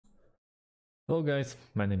Hello guys,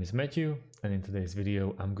 my name is Matthew, and in today's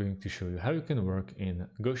video I'm going to show you how you can work in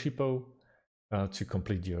Shippo to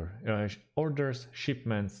complete your orders,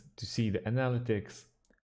 shipments, to see the analytics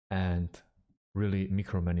and really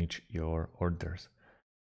micromanage your orders.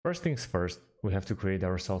 First things first, we have to create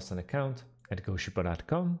ourselves an account at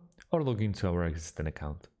goshippo.com or log into our existing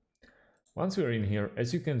account. Once we're in here,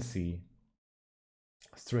 as you can see,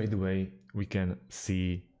 straight away we can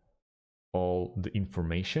see all the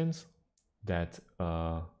informations that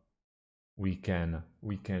we can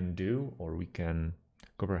do or we can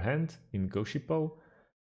comprehend in Shippo,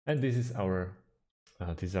 and this is our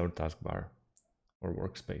taskbar or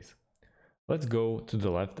workspace. Let's go to the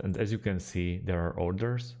left, and as you can see, there are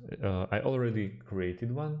orders. I already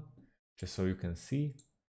created one, just so you can see.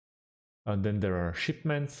 And then there are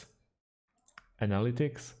shipments,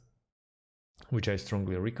 analytics, which I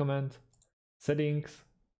strongly recommend, settings.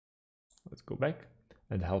 Let's go back,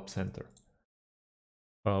 and help center.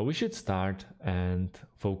 We should start and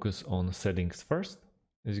focus on settings first.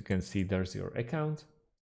 As you can see, there's your account.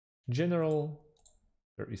 General,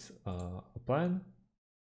 there is a plan.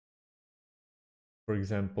 For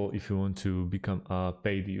example, if you want to become a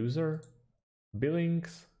paid user,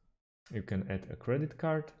 billings, you can add a credit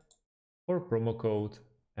card or promo code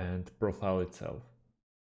and profile itself.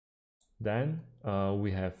 Then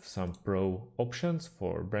we have some pro options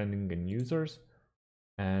for branding and users,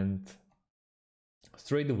 and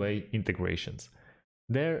straight away integrations.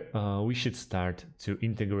 There we should start to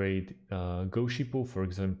integrate Shippo, for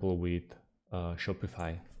example, with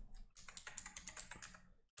Shopify.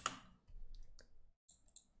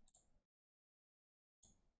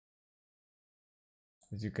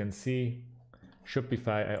 As you can see,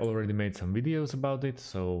 Shopify, I already made some videos about it,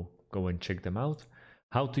 so go and check them out,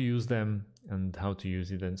 how to use them and how to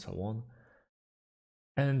use it and so on.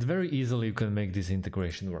 And very easily you can make this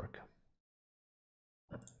integration work.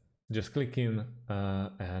 Just click in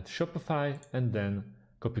at Shopify and then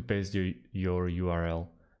copy paste your URL.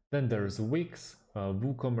 Then there's Wix,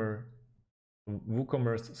 WooCommerce,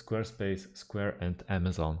 Squarespace, Square and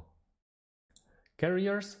Amazon.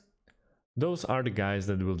 Carriers, those are the guys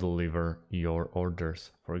that will deliver your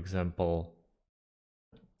orders. For example,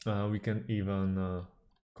 we can even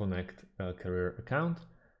connect a carrier account,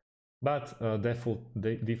 but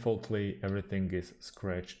defaultly everything is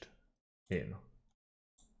scratched in.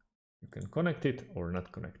 You can connect it or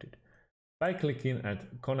not connect it. By clicking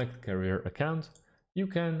at Connect Carrier Account, you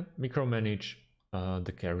can micromanage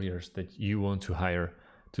the carriers that you want to hire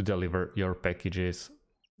to deliver your packages.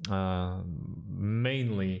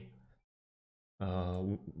 Mainly,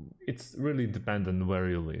 it's really dependent where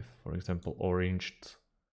you live. For example, Orange,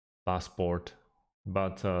 Passport,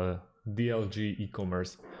 but DLG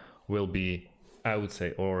e-commerce will be, I would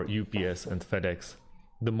say, or UPS and FedEx,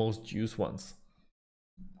 the most used ones.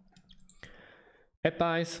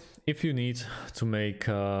 APIs, if you need to make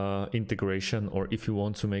integration, or if you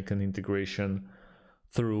want to make an integration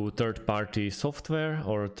through third-party software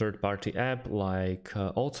or third-party app like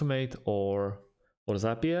Automate or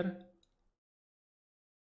Zapier,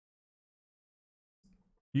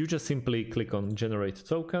 you just simply click on Generate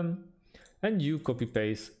Token and you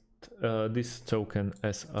copy-paste this token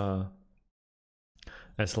as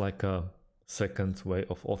like a second way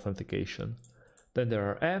of authentication. Then there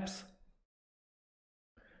are apps.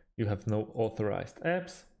 You have no authorized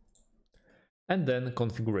apps, and then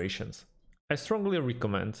configurations. I strongly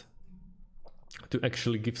recommend to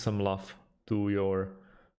actually give some love to your,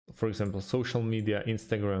 for example, social media,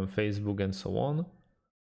 Instagram, Facebook, and so on,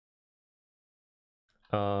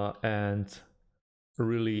 and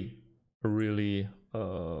really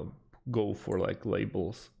go for like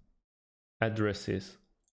labels, addresses.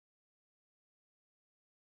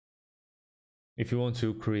 If you want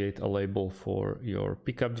to create a label for your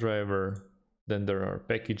pickup driver, then there are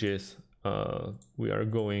packages. We are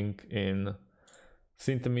going in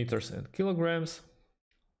centimeters and kilograms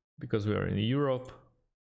because we are in Europe.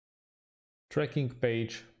 Tracking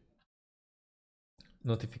page,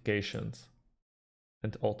 notifications,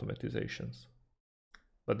 and automatizations.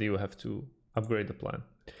 But you have to upgrade the plan.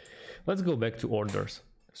 Let's go back to orders.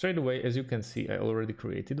 Straight away, as you can see, I already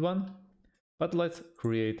created one, but let's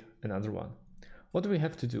create another one. What do we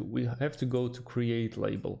have to do? We have to go to create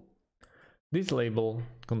label. This label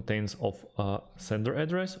contains of a sender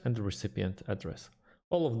address and the recipient address.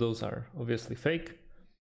 All of those are obviously fake,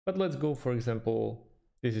 but let's go, for example,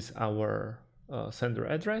 this is our sender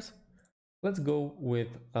address. Let's go with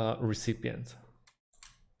recipient.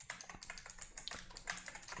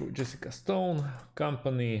 Let's go Jessica Stone,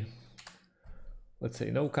 company, let's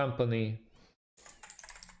say no company.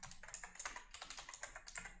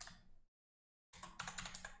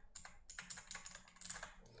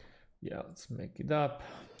 Yeah, let's make it up.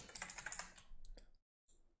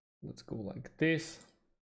 Let's go like this.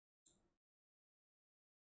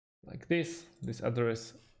 Like this. This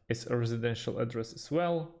address is a residential address as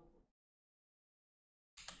well.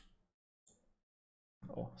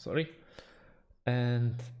 Oh, sorry.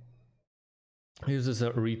 And uses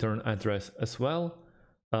a return address as well.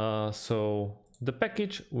 So the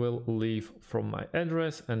package will leave from my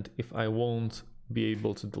address, and if I won't be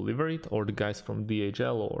able to deliver it, or the guys from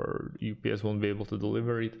DHL or UPS won't be able to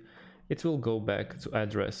deliver it, it will go back to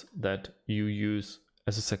address that you use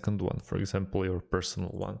as a second one, for example, your personal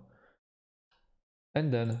one.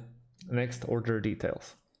 And then next, order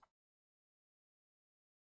details.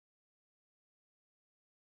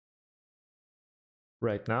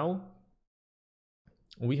 Right now,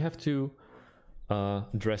 we have to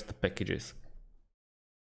address the packages.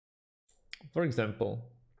 For example,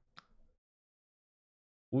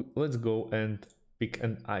 let's go and pick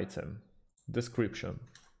an item. Description.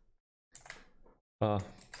 For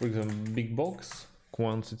example, big box,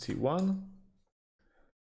 quantity 1.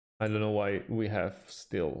 I don't know why we have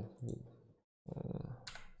still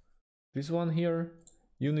this one here.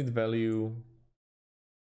 Unit value,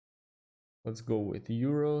 let's go with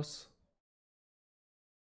euros.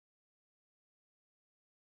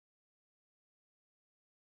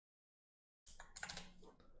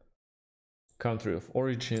 Country of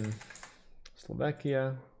origin,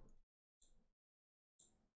 Slovakia,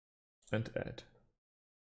 and add.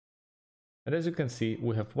 And as you can see,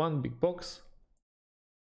 we have one big box.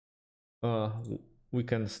 We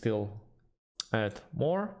can still add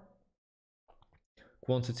more.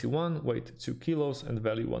 Quantity 1, weight 2 kilos, and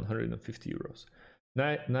value 150 euros.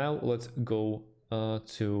 Now let's go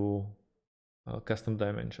to custom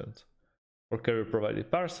dimensions. For carrier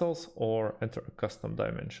provided parcels, or enter custom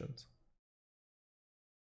dimensions.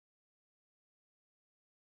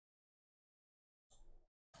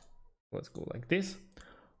 Let's go like this.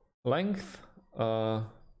 Length,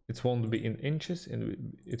 it won't be in inches,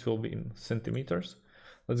 and it will be in centimeters.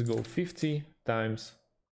 Let's go 50 times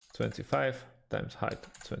 25 times height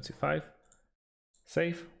 25.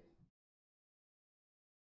 Save.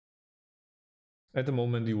 At the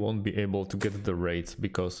moment you won't be able to get the rates,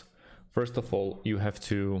 because first of all you have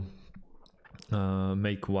to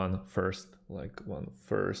make one first,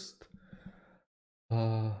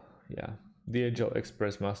 yeah. DHL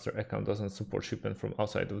Express master account doesn't support shipment from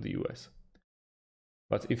outside of the US.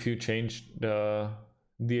 But if you change the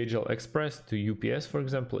DHL Express to UPS, for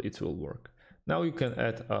example, it will work. Now you can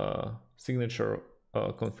add a signature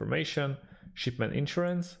confirmation, shipment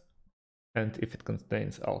insurance, and if it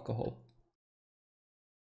contains alcohol.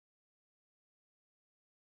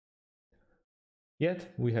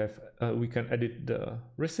 Yet we have we can edit the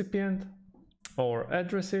recipient or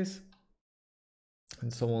addresses,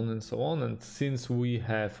 and so on and so on. And since we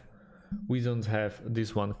don't have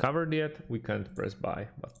this one covered yet, we can't press buy,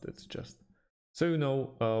 but that's just so you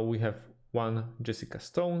know. We have one Jessica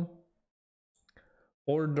Stone,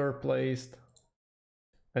 order placed,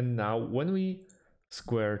 and now when we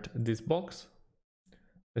squared this box,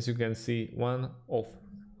 as you can see, 0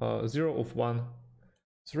 of 1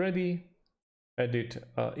 is ready. Edit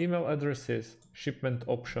email addresses, shipment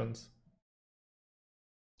options,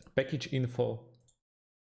 package info,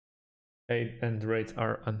 and rates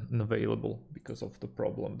are unavailable because of the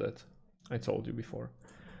problem that I told you before.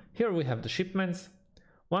 Here we have the shipments.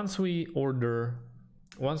 Once we order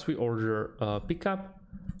pickup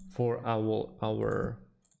for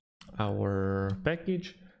our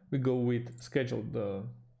package, we go with schedule the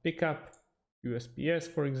pickup, USPS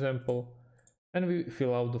for example, and we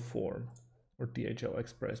fill out the form, or DHL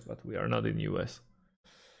Express, but we are not in US.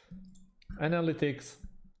 Analytics.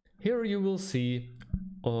 Here you will see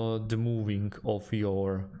the moving of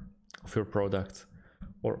your products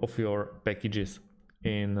or of your packages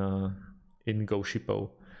in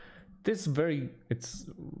Shippo. It's very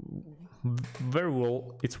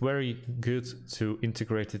good to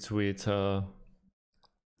integrate it with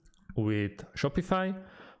Shopify,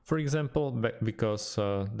 for example, because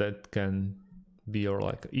that can be your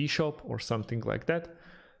like e-shop or something like that,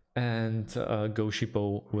 and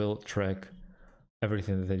Shippo will track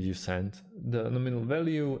everything that you send. The nominal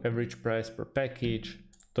value, average price per package,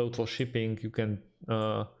 total shipping. You can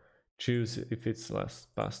choose if it's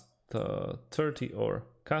past 30 or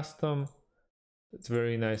custom. It's a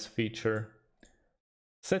very nice feature.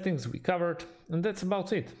 Settings we covered, and that's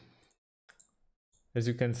about it. As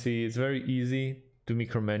you can see, it's very easy to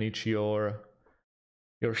micromanage your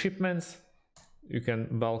shipments. You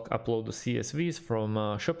can bulk upload the CSVs from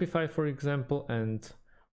Shopify, for example, and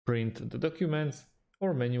print the documents,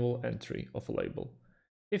 or manual entry of a label.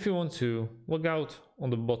 If you want to log out, on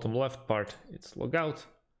the bottom left part, it's log out,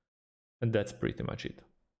 and that's pretty much it.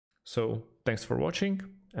 So thanks for watching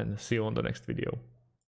and see you on the next video.